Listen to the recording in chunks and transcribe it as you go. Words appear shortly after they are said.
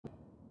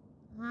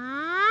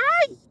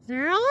Ai,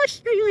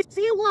 zroślił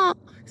siło,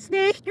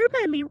 sneszczy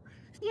memi,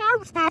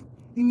 snjarsta.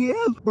 Nie,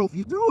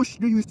 profi,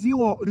 zroślił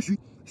siło,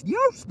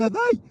 snjarsta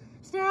daj.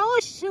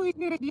 Zroślił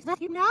nie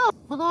zakinał,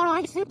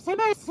 floraj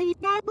simsymesi,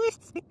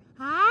 nabysty.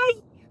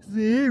 Ai,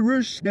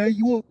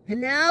 Zroślił.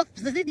 enough,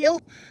 zasydił.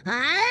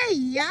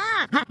 Ai, ja,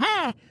 ha,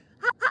 ha.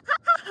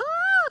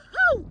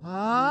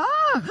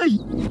 Hej.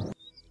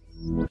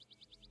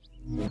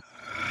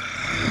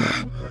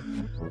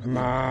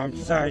 Mom,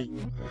 say,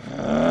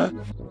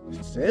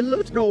 Sell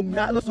it home,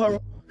 not the sorrow.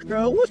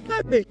 Girl, what's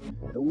that big?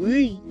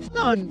 We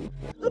stunned.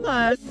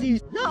 My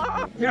seat.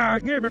 yeah,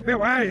 give it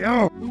away,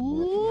 oh.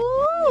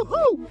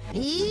 Woohoo!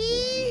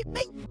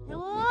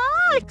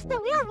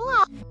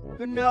 Ekstremerla.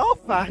 No,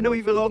 fine, no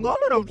even long on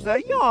it, don't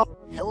say, yeah.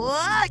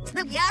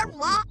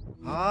 Ekstremerla.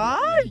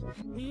 Hi.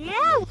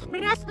 Ja,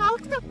 men jag ska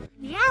också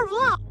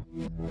göra.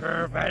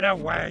 Give it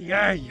away,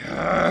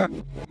 yeah.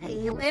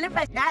 Lena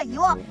bästa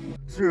jag.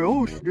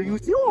 Zroślił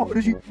siło,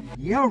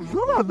 ja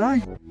żona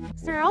daj.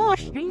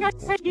 Zrośling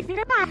att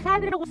certifiera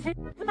marknaden och se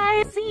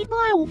mig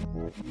sidor.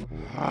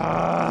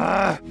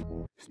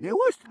 There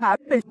was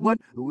happened one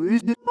who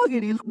is the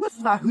bucket is was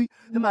sahi,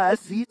 my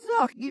seat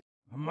sahi.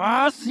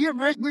 Mas, je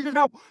weet niet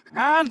nou.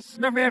 Gans,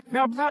 de weer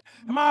films uit.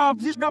 Maar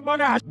op zich nog maar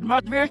naast, maar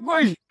het weer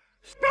goed.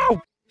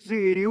 Stop!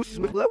 Serious,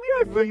 maar we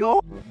are for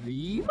you.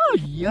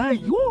 Ja,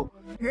 joh.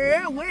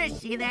 Where is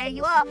she there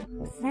you are?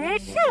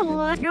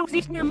 Session, jag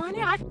ser när man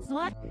är så.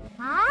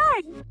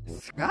 Aj.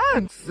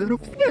 Skans, er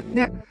op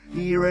net.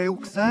 Hier är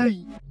också.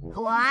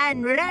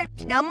 Juan,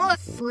 rätt, jag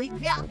måste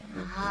slipa.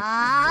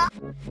 Ah.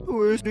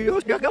 Where's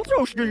the jag kan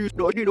så styr just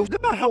då, det är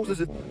de houses,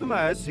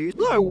 my seat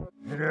low.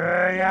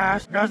 Ja,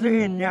 ska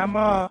se in, ja,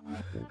 ma.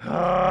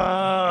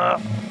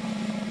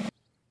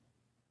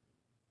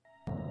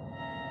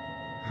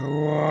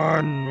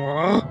 One,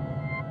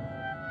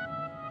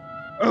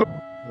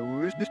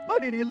 Where's the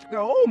spotted hills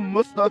go?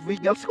 Must not be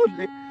gal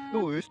skulle.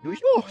 Where's the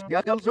show?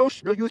 Jag kan så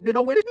styr just det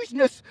då är det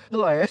business.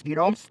 Last year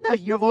om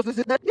stäjer var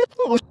det där det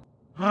först.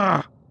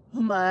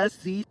 My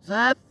seats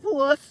are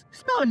force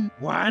stun.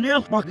 one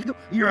else, but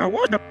you're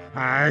one of.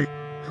 Hi.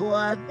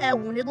 What that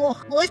one go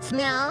close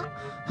now.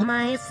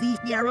 My seat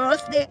there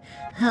roasted.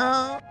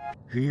 Huh?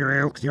 Here,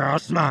 Elks, your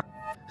smack.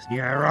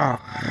 Sierra.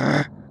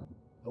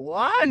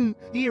 One,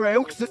 hier är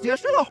också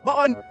så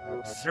barn.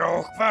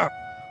 So far.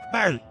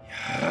 Bye.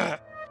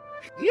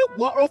 You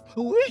what of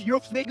who is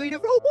your snake in the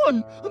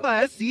one?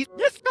 My seat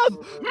this stuff.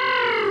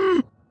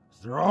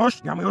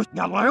 Zroś, ja miał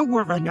zjadła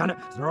urwaniane.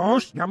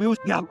 Zroś, ja miał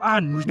zjadła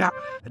anmuźnia.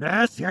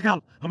 Des, ja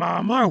gal.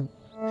 Mamo.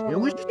 It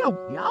was no,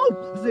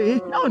 see,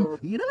 none.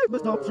 You know,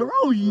 must not so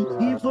he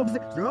so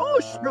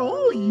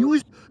you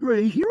is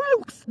right here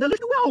out. The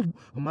little wow,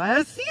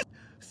 my seat.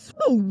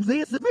 Suppose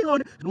it's the thing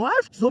on, and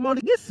watch someone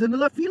to guess in the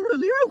left field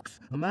of the oaks.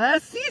 My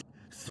seat.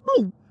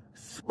 Smo.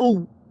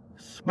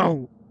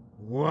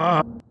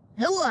 What?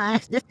 Who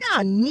is the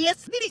sun?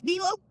 Yes, it is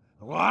you.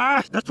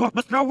 What? That's what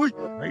must know.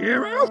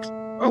 Here, Elks.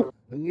 Oh.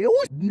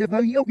 You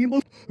never you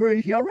must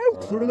right here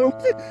out, so the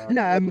oaks. And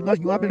I'm because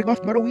you have been a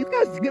customer of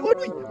guys. Get one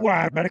week.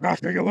 Why, better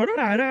cost you what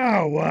I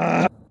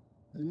know.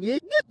 You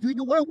get to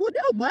the world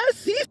now, my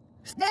seat.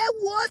 That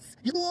was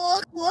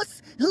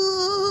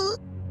who?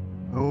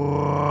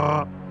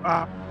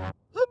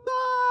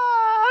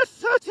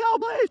 Tell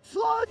me,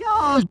 slow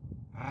down.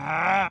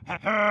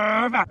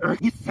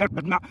 He said,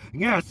 but not.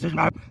 Yes, it's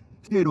not.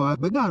 Still,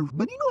 but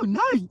you know,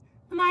 night.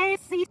 My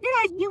seat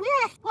there you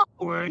is.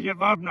 Where you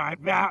vote my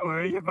fat,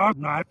 where you vote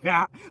my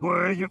fat,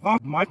 where you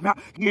vote my fat.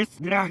 Yes,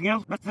 nothing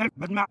else but said,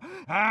 but not.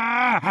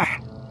 My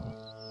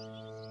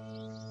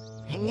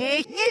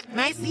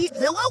seat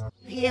so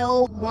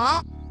you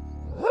want.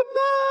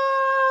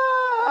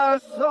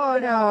 Slow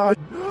down.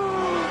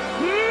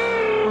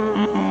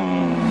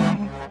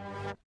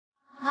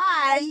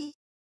 Hi.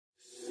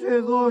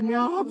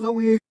 Сегодня the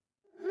week.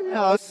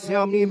 Now,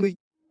 Sammy, me.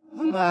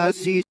 My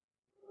seat.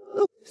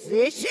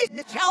 This is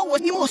the chow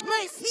when you must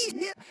my seat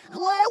here.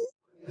 Hello?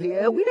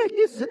 Yeah, we don't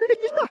listen to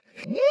this.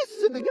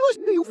 Yes, and the news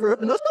new for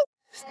us.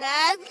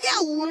 Stab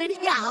you in the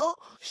cow.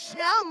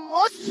 Some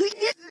more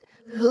sweetness.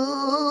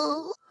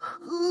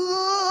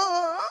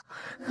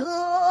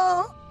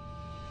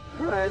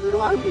 Right,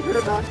 little I'm here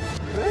about.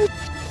 Right?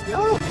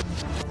 No.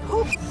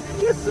 Oh,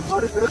 yes, the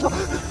part is better.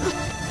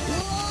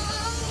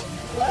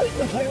 Why is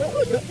the higher?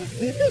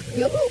 This is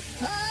yellow.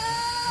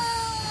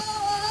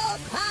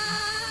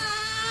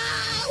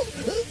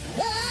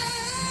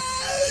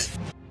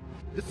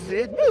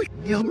 Said no,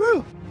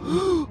 Yelmer.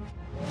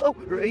 Oh,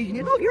 right,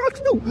 you know, you're a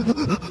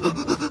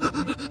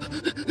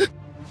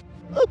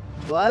Oh,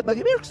 why, but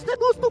you're still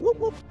lost the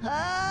whoop.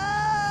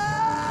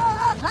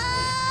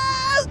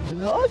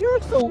 No,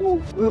 you're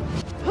so.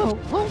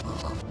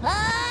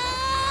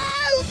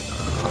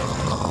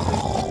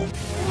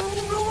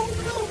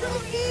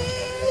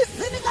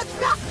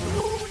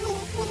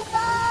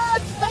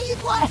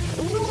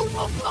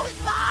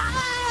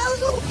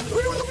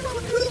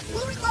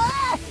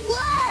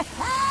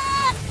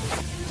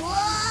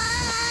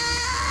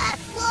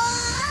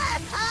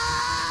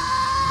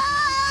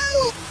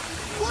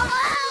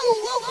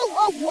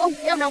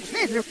 nog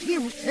verder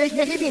fuse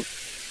in.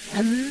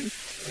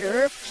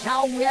 Surf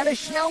zou weer de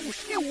snow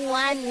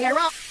aan hier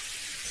op.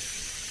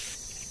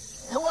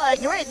 Wat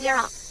is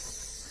hier op?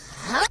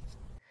 Huh?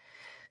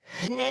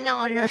 Nee,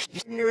 nou, dat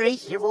is een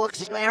race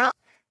volgens mij op.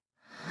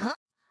 Huh?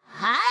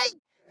 Hi?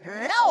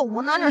 Hello,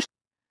 one anders.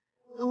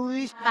 Hoe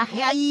is het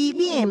bij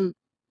hem?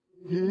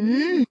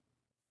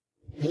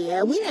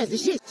 Ja, wie is de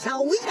shit?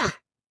 Zou we dat?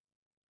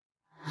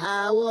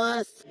 How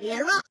was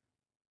here up?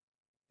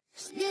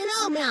 Still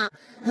on me.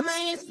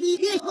 Maar is die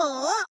dit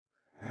voor?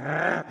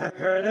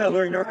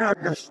 Dat nog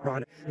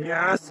uitgespannen.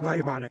 Ja,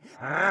 slijmannen.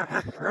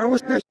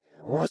 Trouwens, dit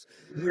was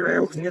hier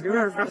ook niet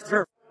weer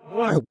vaster.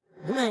 Wow.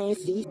 Maar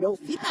is die nog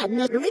fit aan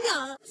het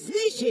ringen?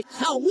 Switch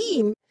zou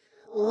we?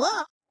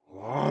 Wat?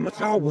 Oh, maar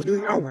zou wat doe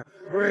je nou?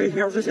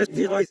 Hier is het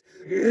die lijst.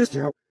 Is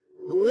jou.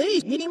 Hoe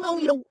is die man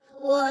hier?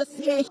 Wat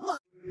is wat?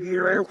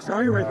 Hier ook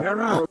zijn we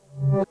hier.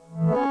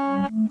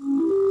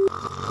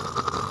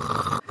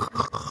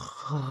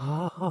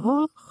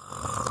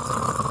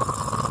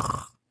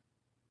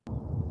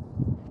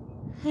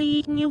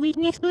 Hij nu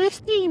weakness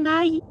bursting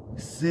bij.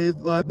 Se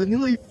vai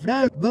bem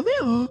fraco, vai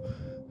ver.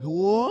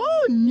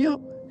 Olha.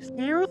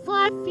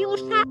 Sterify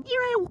feels happy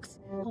rooks.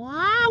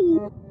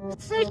 Wow.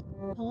 Say,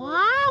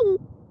 wow.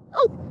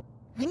 Oh.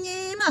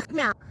 Nee, mag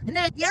nou.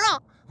 Net hier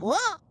op.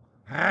 Wat?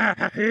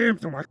 Hem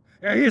zo maar.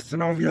 Is er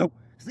nou weer.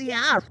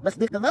 Ja, was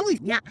de geloof.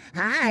 Ja,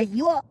 hij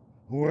joh.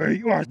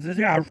 Hoi, was het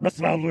jaar, was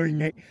wel leuk,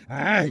 nee.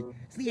 Hey.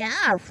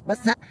 Ja,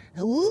 was dat?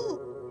 Hoe?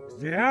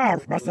 Ja,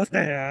 was dat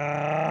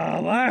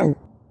hallo.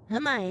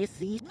 Maar je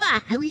ziet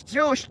waar, hoe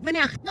troost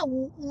vannacht.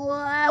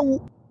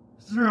 Wow.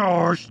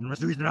 Zo, wat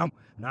doe je nou?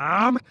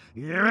 Naam,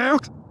 hier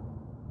ook.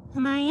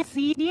 Maar je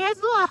ziet die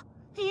zo.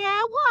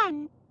 Ja,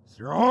 one.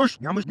 Zo,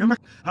 jammer, jammer.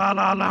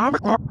 Halala,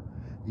 maar.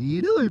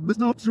 Iedereen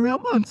besnapt z'n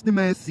mans de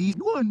mij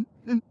ziet one.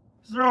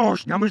 Zo,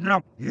 jammer,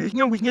 nou. Is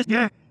nou niet,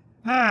 ja.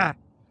 Ha,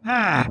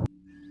 ha.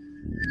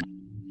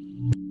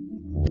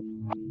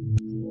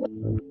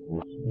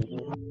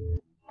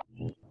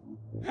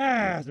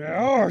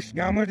 Zo,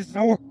 jammer, het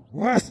zo.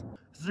 Was.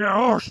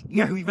 Zo,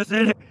 ja, wie was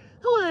het?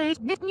 Hoe is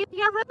dit niet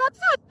jouw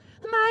dat?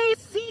 Maar je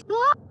ziet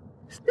wat?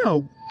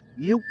 Snow.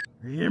 You.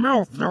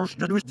 Helemaal, zo,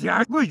 dat is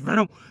ja, goed,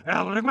 waarom?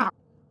 Elke maar.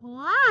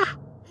 Wow.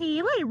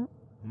 Heel.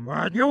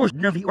 Maar jongens,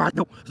 nu wie wat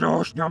doen?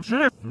 Zo, snel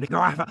zelf. Ik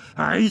ga even.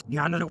 Hij is niet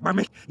aan het bij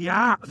mij.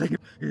 Ja, zeg je.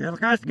 Heel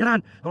gaaf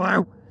gedaan.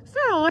 Hallo.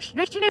 Zo,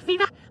 dat je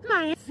even.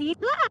 Maar je ziet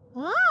wat?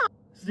 Wow.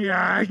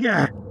 Ja,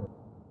 ja.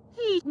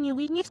 He's nu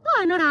in je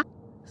spannend.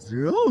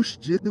 Zo,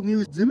 shit, dan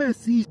is de mij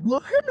ziet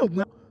wat nog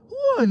maar.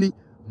 Wanneer?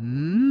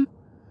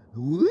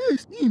 Hoe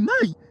is die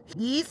mij?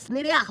 He's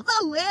niet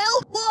echt wel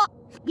heel.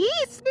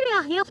 He's niet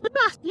echt heel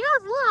best. Ja,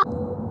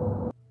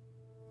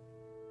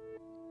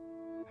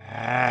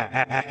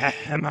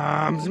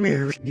 Mom's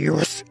mirror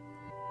news.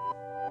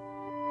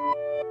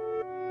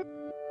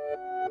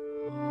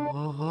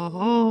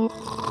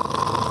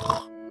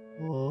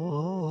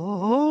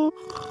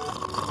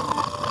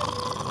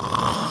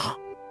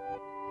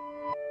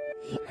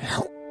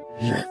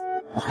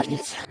 Wat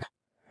is het?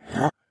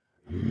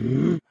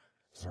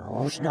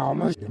 Zo snel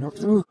moet je nog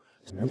toe.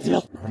 Snel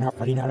veel, maar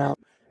van die naar help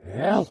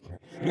me.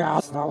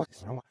 Ja, snel,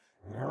 snel.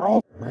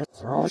 Erop met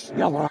zo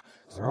snel.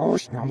 Zo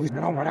snel moet je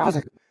nou maar als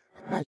ik.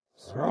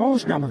 Zo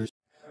snel moet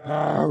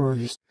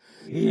je.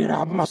 Hier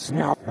hebben we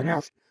snel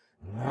vanaf.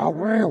 Nou,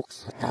 wel,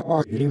 dat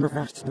wordt niet meer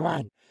vast te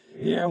doen.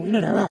 Hier, hoe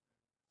niet hebben.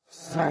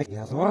 Zeg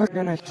je, zo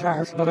kan ik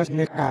zelfs dat is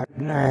niet uit,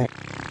 nee.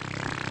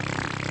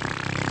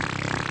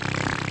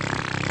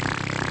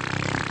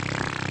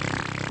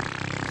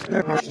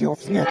 Dat was je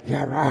of niet,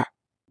 ja.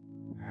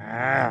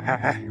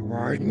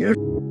 Wordt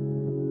niet.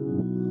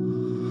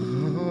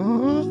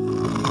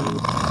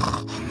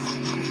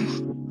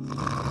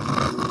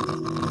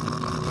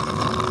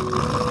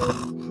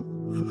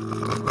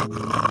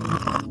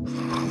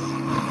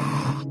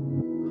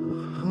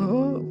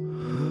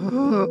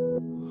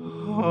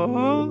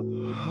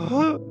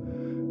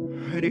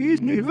 Het is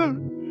niet wel.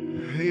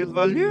 Heel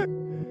wel niet.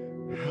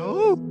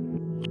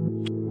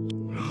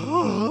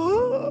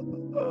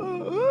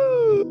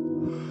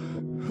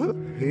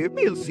 Ik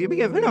wil zien me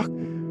even nog.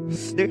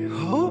 Stik,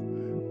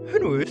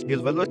 nu is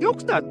niet wel wat je ook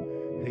staat.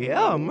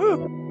 Ja, maar.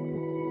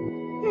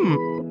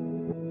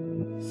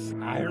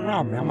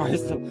 Snijram, ja, maar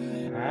is het.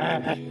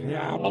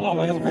 Ja, maar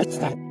al heel vet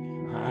staat.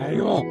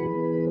 Joh.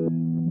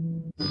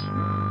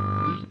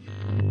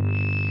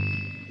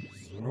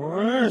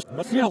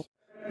 Marcel,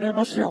 nee,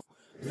 Marcel.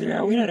 Zie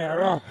je wie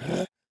er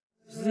is?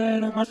 Zie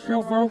je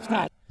Marcel voor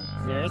staat?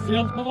 Zie je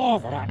zelf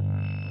beloven?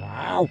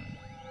 Wauw.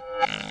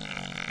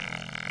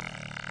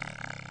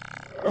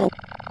 Oh.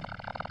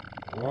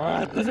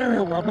 Wat is er,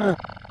 jongen?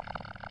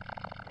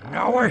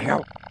 Nou, hoor,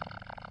 joh.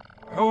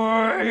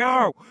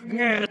 Joh,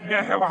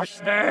 niet was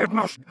de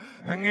mas.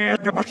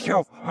 Niet de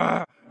Marcel.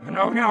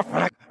 Nou, niet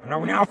afvlek.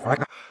 Nou, niet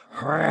afvlek.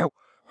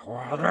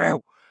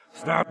 Wat,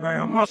 staat bij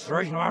een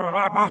master, maar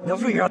waar mag je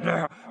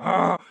zien?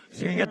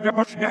 Zie je de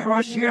masker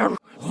was hier?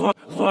 Zot,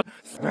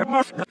 de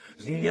masker.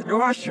 Zie je de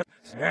wasje?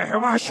 De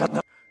wasje.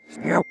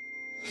 Stil.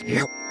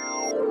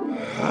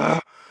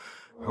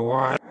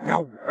 Wat?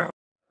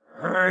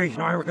 Hey,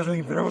 nou heb ik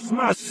gezien voor ons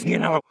mas, you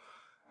know.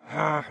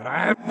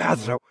 Daar heb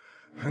zo.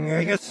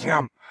 Ik het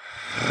jam.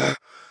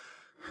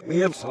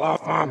 Weer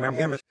slaap aan, hem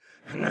hem.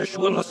 En ik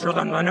wil het zo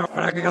dan nog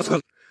vragen als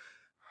goed.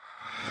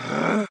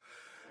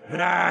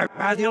 Daar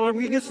heb je al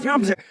weer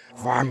jam ze.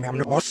 Waar me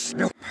de bos.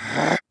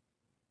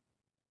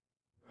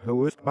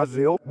 Hoe is het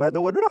zo bij de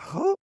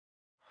water?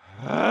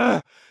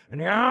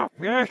 Ja,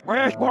 wees,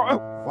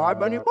 Waar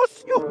ben je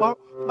bos, joh,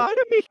 maar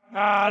de mich.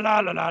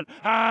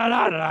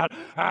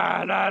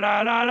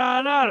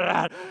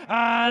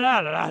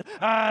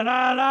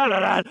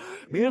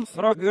 Bien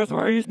strak is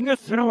waar is niet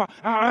zo.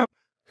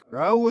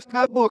 Vrouw is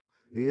het boek.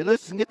 Hele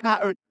snit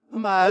haar,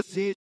 maar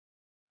zie.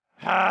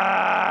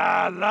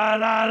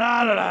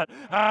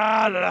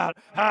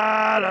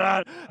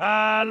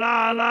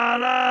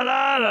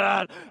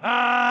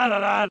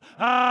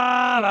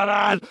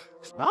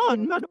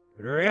 Staan, man.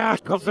 Ja,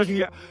 komt ze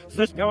hier.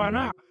 Ze is gewoon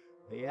na.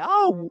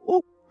 Ja,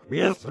 oh.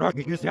 Bien strak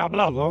is ja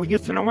blauw, je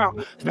ziet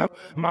nou. Snap,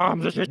 maar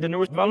ze zit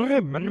nu wel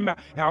rim, maar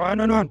ja,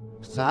 en.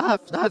 Saf,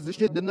 dat is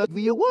shit dat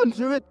we want,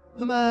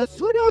 maar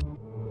zo dat.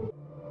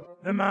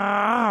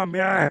 Maar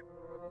ja.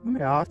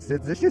 Ja,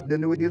 zit ze shit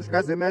dan die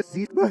schaze maar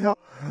ziet maar ja.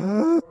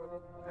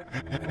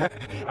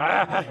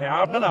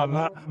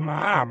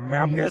 Ja,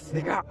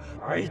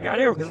 maar ik ga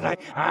je ook zeggen,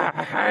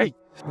 hey,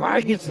 waar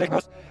is het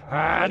zeker?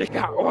 Ik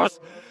ga os,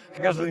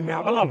 ik ga zo in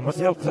mijn ballen, maar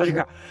zelf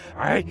zeggen,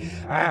 hey,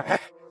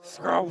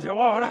 schouw je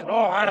oren,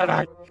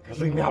 ik ga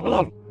zo in mijn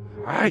ballen,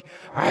 hey,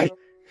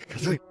 ik ga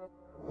zo,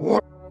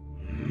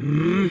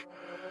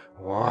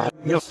 wat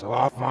is zo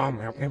af,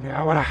 man, ik heb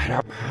je oren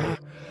op.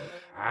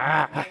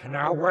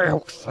 Nou,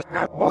 wel, dat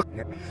gaat ook,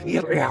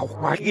 hier jou,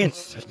 maar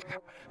eens.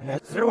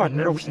 Net zo,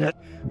 net net.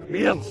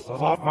 Heel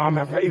zo,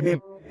 mama, baby.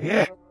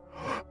 Ja.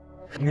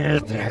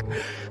 Net.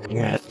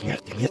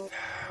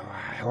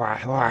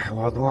 Waar.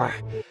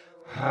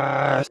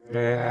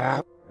 Ja,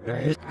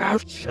 is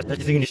koud, dat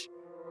is niet.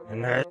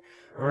 Net.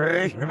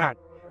 Wees, man.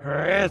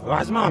 Wees,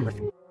 was mama.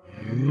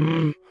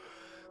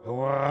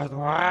 Wat.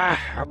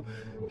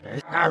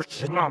 Is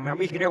koud, mama,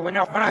 wie kan er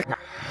nou vragen?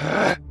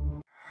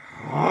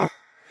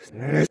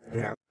 Net.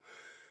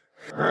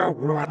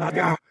 Wat dat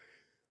ja.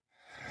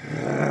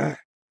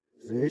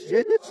 Ze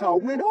shit het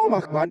zou men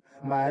omag man,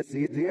 maar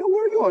ze de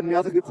hoor je niet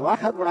als ik het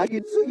wacht waar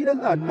ik zo hier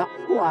dan na.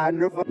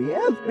 Wonderful.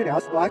 Ja, ben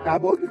als waar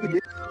ik ook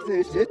niet.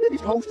 Ze shit het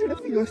is hoogste de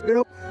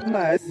filosoof,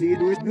 maar ze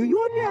doet nu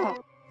ja.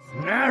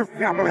 Nerf,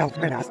 ja, maar wel,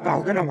 ben als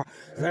nou genomen.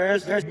 Ze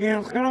is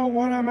niet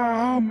genomen,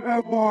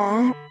 maar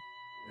boah.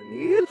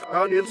 Niet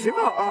kan niet zien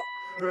maar.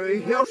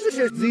 Heel ze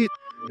shit ziet.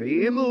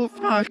 Hemel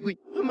vraag ik,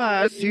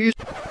 maar ze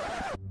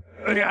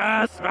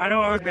Ja, mijn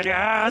oog.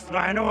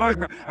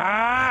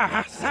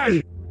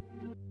 Zeg.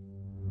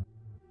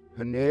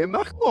 Nee,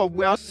 mag ook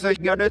wel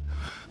zeggen het.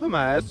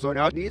 Maar zo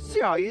nou niet,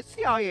 ja,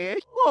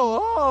 echt.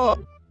 Oh.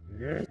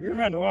 Je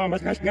bent wel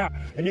met gescha.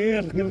 En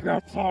eerst wil ik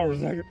het zou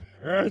zeggen.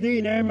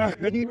 Nee, mag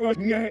het niet wat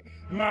jij.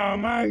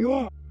 Maar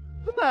joh.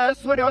 Maar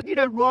zo nou niet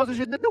een roze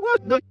zit in de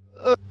wat.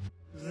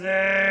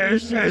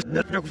 Ze is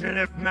dat ook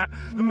zelf, maar.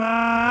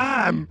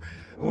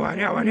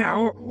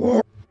 Wanneer.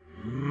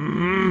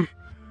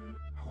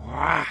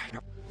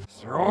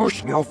 Zo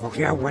snel voor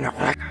jou wanneer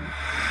vlak.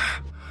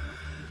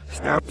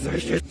 Stop the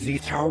shit,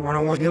 ziet zo, maar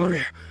dan was niet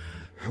meer.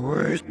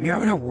 Worst,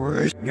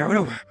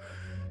 no.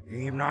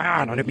 Ihm nou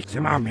ja, dan heb ik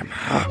ze maar met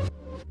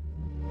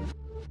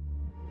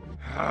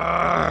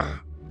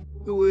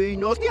Doei,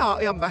 nog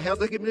ja, maar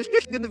heel ik me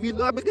schik in de wiel,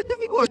 maar dit heb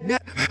ik ooit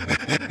net.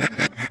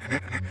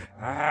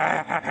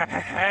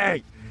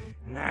 Hey,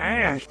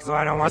 nee, ik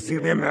zou nog wat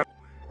zien hem. Het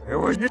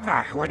was niet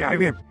waar, wat hij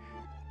hem.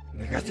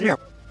 Ik ga zien.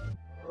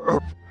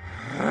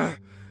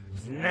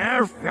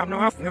 Nerf, we hebben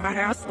nog af, maar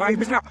hij is bij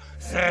me.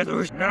 Zij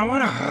doet nou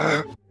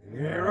maar.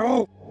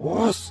 Hero,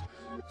 was.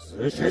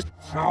 Ze zit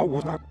zo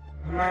wat op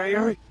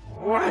mij.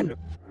 One.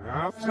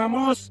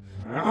 Afsamos,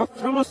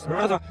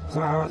 brother. Zo.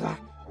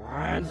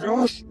 One,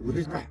 Josh.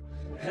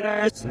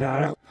 Het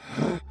not up.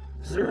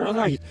 Ze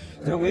rijdt.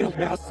 Ze wil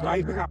best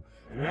rijden.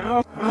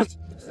 Nou, wat.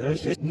 Ze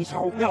zit niet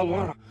zo wel,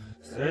 hoor.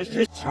 Ze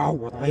zit zo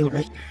wat heel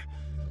weg.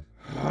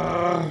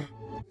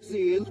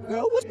 Ze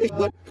was niet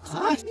wat.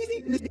 Haast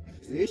niet.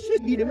 Ze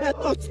zit niet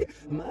met ons.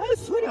 Maar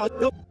zo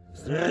nou.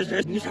 Ze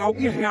zit niet zo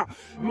hier, ja.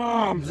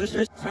 Mom, ze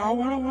zit zo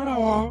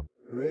wat.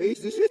 Ze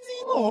zit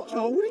niet nog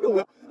zo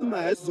niet.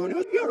 Maar zo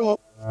nou hier op.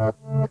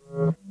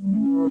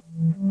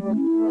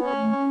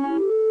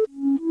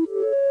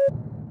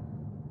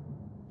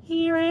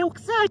 Hier ook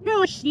zo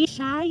dus die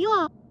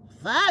schaaien.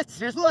 Wat?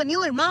 Er is wel een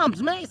hele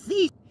moms mee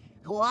ziet.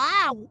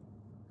 Wauw.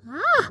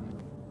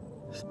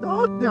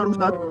 Staat daar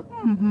staat.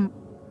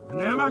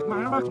 Nee, wacht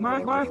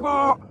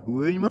maar.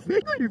 Hoe je maar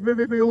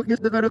veel is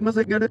dat ik maar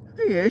zeggen.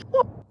 Echt.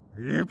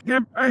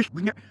 Ik echt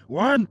ben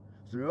one.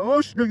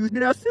 Zo snel je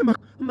niet als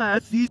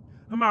maar ziet.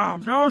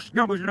 Mom, zo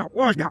snel moet je nog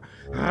was ja.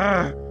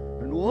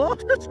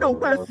 Wat dat nou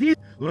maar ziet.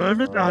 Wat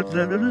bestaat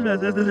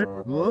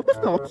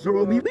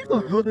zo niet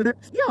nog.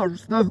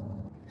 Stjärnstav.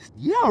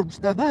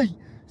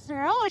 Zo,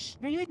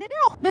 nu je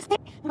het nog best.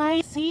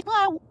 Maar ziet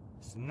wel.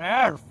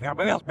 Snarf, ja,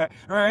 beweelt me.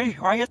 Hey,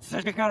 waar je het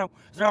zes kan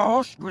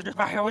zo, dus het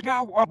waar je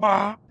jou op.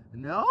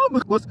 Nou,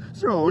 maar was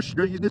zo,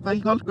 dat je dit van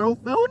je als groot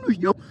wel nu,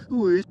 joh.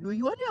 Hoe is nu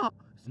je ja?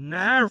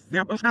 Snarf,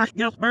 ja, maar snart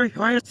je maar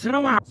waar je het zin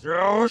op.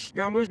 Zo,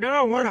 ja, moet je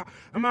nou worden.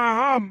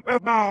 Maar,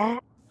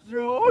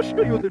 Zo, dat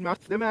je het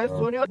maakt de mensen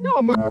zo niet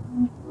ja, maar.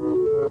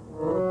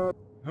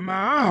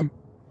 maar,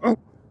 oh.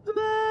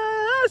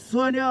 Maar,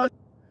 zo niet.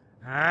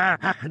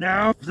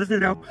 Nou, ze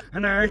zit op.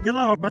 En hij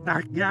gelooft me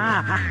dat,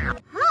 ja.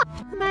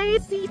 Maar je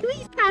ziet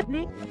wie staat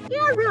niet.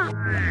 Ja,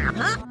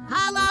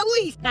 hallo,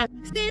 wie staat?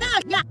 Stel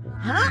uit, ja.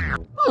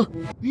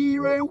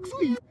 Hier ook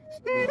zoiets.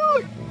 Stel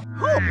uit.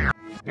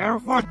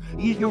 Scarford,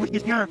 hier is je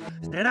scarf.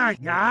 Stel uit,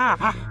 ja.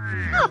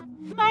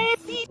 Maar je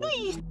ziet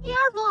wie.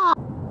 Ja,